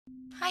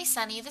Hi,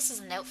 Sunny. This is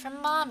a note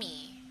from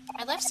Mommy.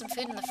 I left some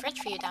food in the fridge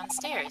for you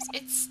downstairs.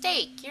 It's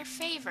steak, your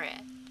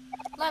favorite.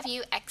 Love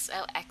you,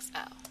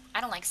 XOXO.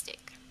 I don't like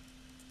steak.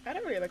 I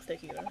don't really like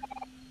steak either.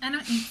 I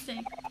don't eat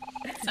steak.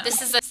 So.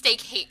 This is a steak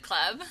hate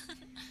club.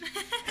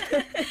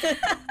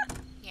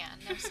 Yeah,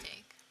 no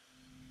steak.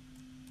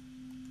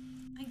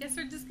 I guess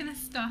we're just gonna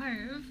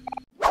starve.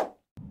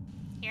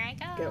 Here I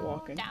go. Get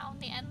walking. Down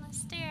the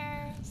endless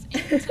stairs.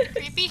 Into the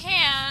creepy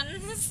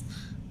hands.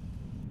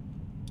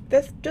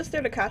 They're just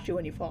there to catch you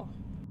when you fall.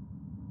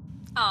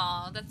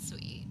 Aw, that's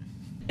sweet.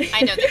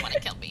 I know they want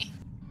to kill me.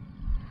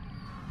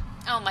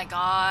 Oh my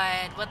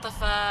god, what the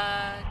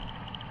fuck?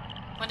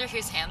 Wonder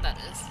whose hand that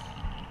is.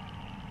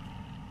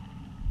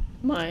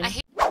 Mine. I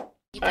hate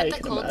you put the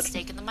cold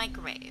steak in the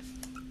microwave.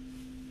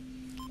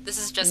 This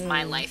is just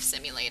my life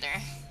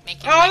simulator.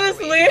 Making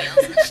honestly microwave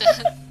meals and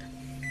shit.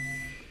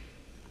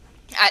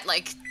 At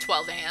like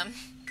 12 a.m.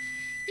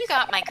 You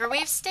got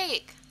microwave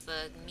steak.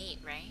 The meat,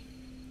 right?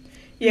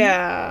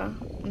 Yeah.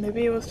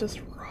 Maybe it was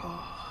just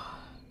raw.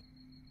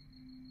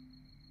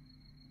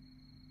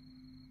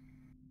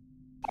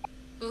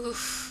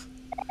 Oof.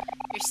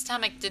 Your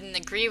stomach didn't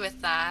agree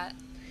with that.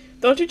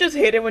 Don't you just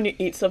hate it when you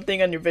eat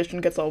something and your vision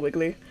gets all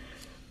wiggly?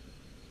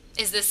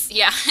 Is this,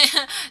 yeah,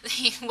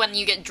 when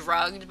you get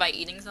drugged by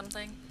eating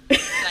something? And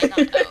I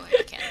thought, oh,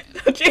 I can't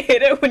move. Don't you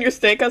hate it when your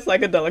steak has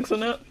psychedelics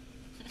in it?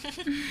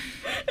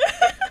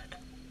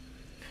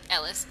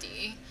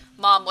 LSD.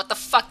 Mom, what the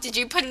fuck did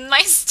you put in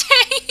my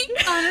steak?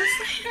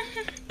 Honestly.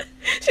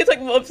 She's like,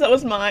 whoops, that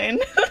was mine.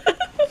 Oh,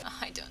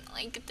 I don't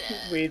like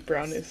this. Weed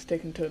brownies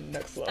taken to the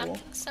next level.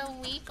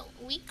 Stop being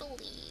so wiggly.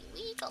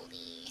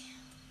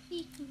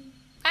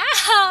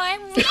 Ow,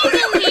 I'm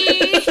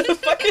wiggly.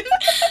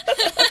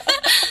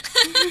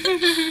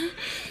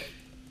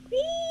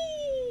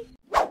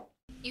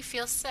 You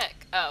feel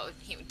sick. Oh,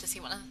 does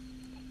he want to,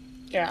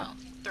 Yeah.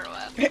 throw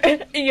up?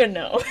 You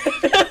know.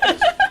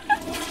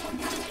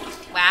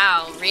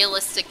 Wow,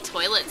 realistic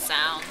toilet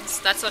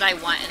sounds. That's what I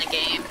want in a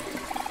game.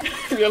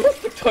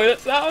 Realistic toilet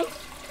sound?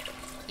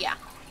 Yeah.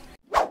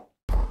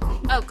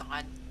 Oh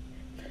god.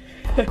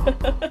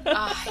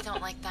 Oh, I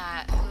don't like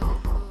that.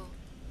 Ooh.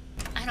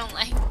 I don't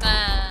like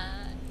that.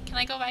 Can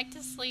I go back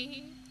to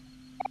sleep?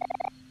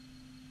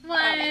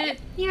 What?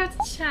 You have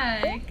to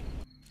check.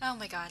 Oh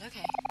my god,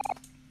 okay.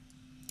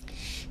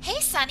 Hey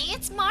Sunny,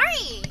 it's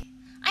Mari!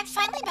 I'm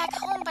finally back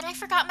home, but I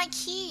forgot my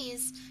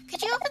keys.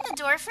 Could you open the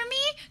door for me?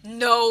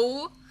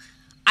 No!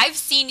 I've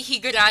seen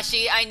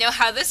Higurashi. I know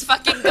how this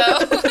fucking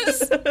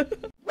goes.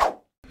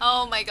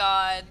 Oh my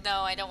god.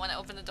 No, I don't want to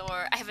open the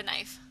door. I have a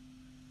knife.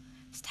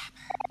 Stab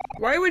her.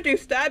 Why would you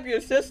stab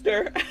your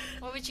sister?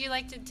 What would you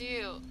like to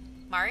do?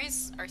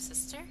 Mari's our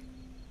sister?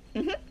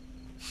 Mm-hmm.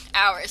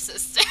 Our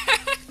sister.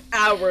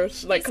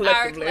 Ours, like He's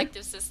collectively. our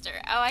collective sister.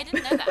 Oh, I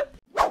didn't know that.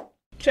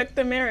 Check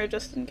the mirror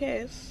just in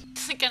case.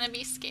 Is it gonna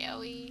be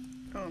scary?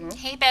 I don't know.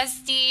 Hey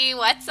bestie,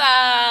 what's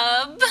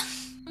up?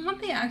 What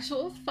the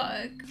actual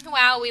fuck?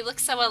 Wow, we look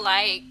so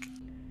alike.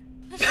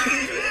 Look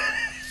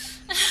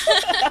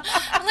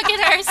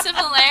at our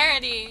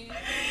similarity.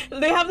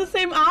 They have the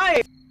same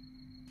eyes.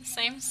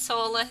 Same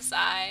soulless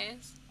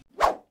eyes.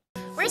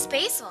 Where's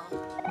Basil?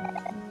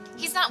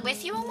 He's not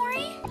with you,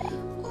 Omori?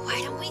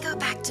 Why don't we go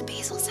back to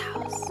Basil's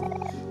house?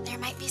 There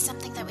might be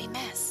something that we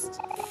missed.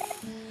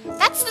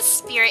 That's the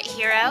spirit,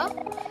 hero.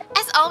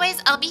 As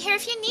always, I'll be here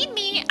if you need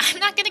me. I'm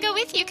not gonna go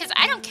with you because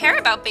I don't care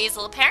about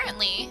Basil,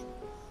 apparently.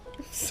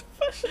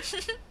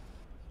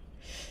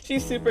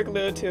 She's super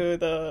glued to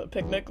the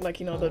picnic, like,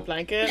 you know, the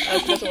blanket.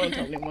 She doesn't want to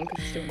tell anyone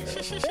because she's doing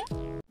this.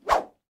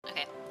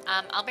 Okay,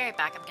 I'll be right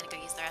back. I'm gonna go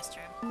use the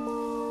restroom.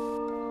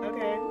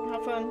 Okay,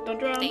 have fun. Don't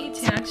drown. Me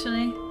too,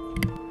 actually.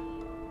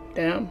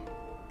 Damn.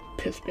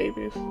 Piss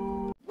babies.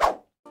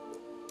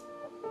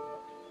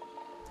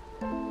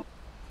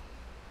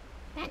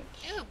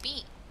 Ooh,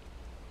 beet.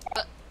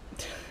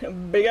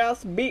 Big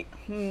ass beat.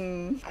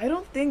 I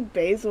don't think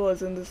Basil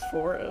is in this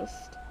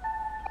forest.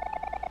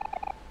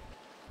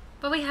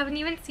 But we haven't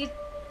even seen.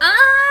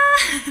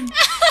 Ah! You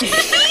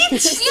haven't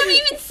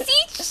even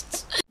seen.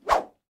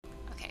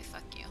 Okay,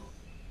 fuck you.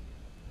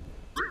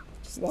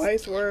 Just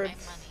Wise stealing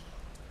words.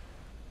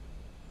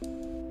 my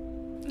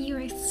money. You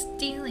are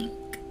stealing.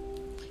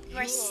 You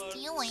are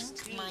stealing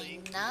my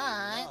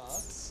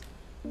nuts.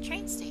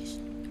 Train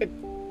station.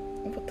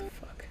 What the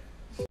fuck?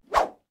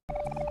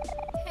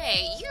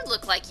 Hey, you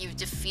look like you've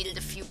defeated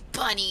a few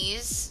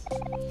bunnies.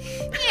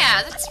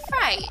 Yeah, that's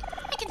right.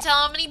 I can tell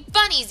how many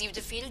bunnies you've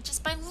defeated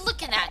just by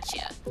looking at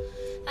you.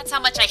 That's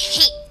how much I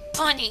hate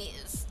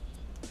bunnies.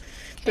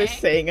 They're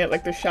saying it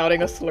like they're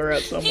shouting a slur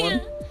at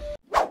someone.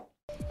 Yeah.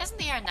 Isn't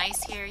the air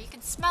nice here? You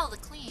can smell the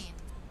clean.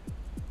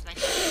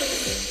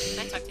 Did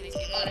I talk to these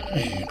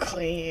people?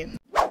 Clean.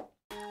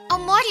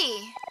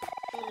 Omori!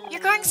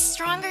 You're growing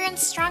stronger and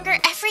stronger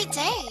every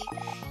day.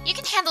 You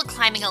can handle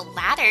climbing a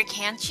ladder,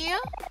 can't you?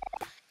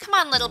 Come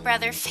on, little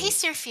brother,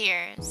 face your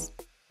fears.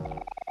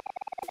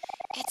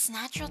 It's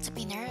natural to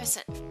be nervous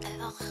at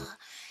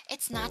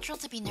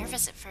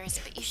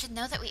first, but you should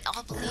know that we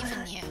all believe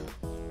in you.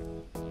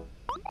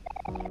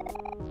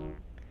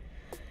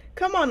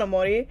 Come on,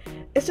 Omori.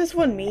 It's just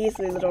one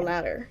measly little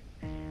ladder.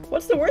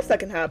 What's the worst that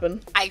can happen?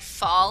 I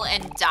fall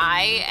and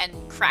die and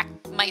crack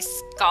my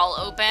skull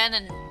open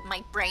and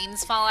my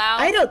brains fall out.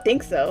 I don't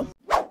think so.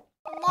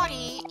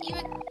 Omori, you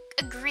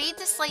agreed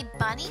to slay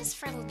bunnies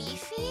for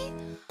Leafy?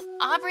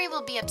 Aubrey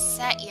will be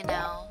upset, you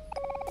know.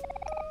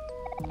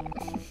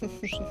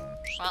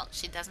 Well,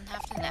 she doesn't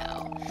have to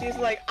know. She's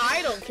like,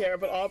 I don't care,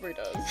 but Aubrey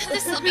does.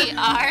 This will be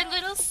our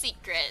little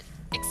secret.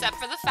 Except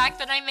for the fact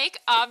that I make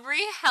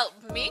Aubrey help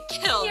me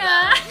kill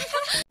Yeah.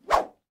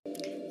 them.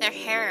 Their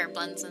hair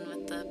blends in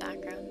with the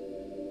background.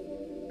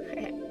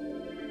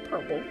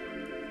 Purple.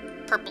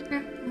 Purple.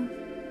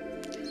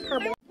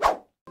 Purple.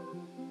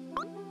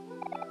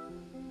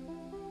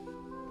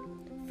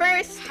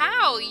 First!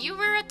 How? You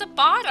were at the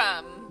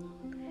bottom.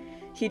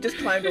 He just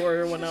climbed over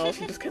everyone else.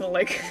 He just kind of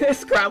like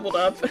scrambled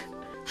up. The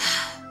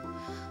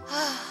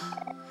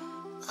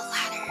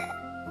ladder,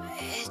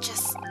 it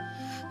just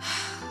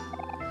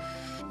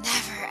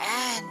never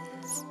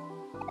ends.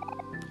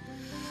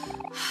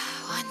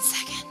 1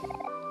 second.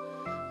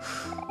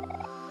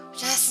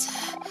 Just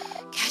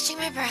catching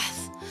my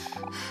breath.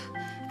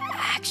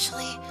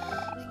 Actually,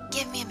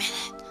 give me a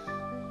minute.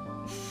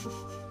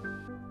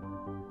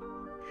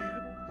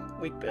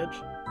 Weak bitch.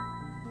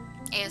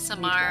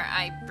 ASMR,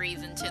 I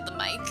breathe into the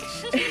mic.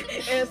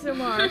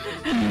 ASMR.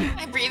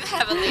 I breathe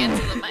heavily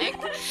into the mic.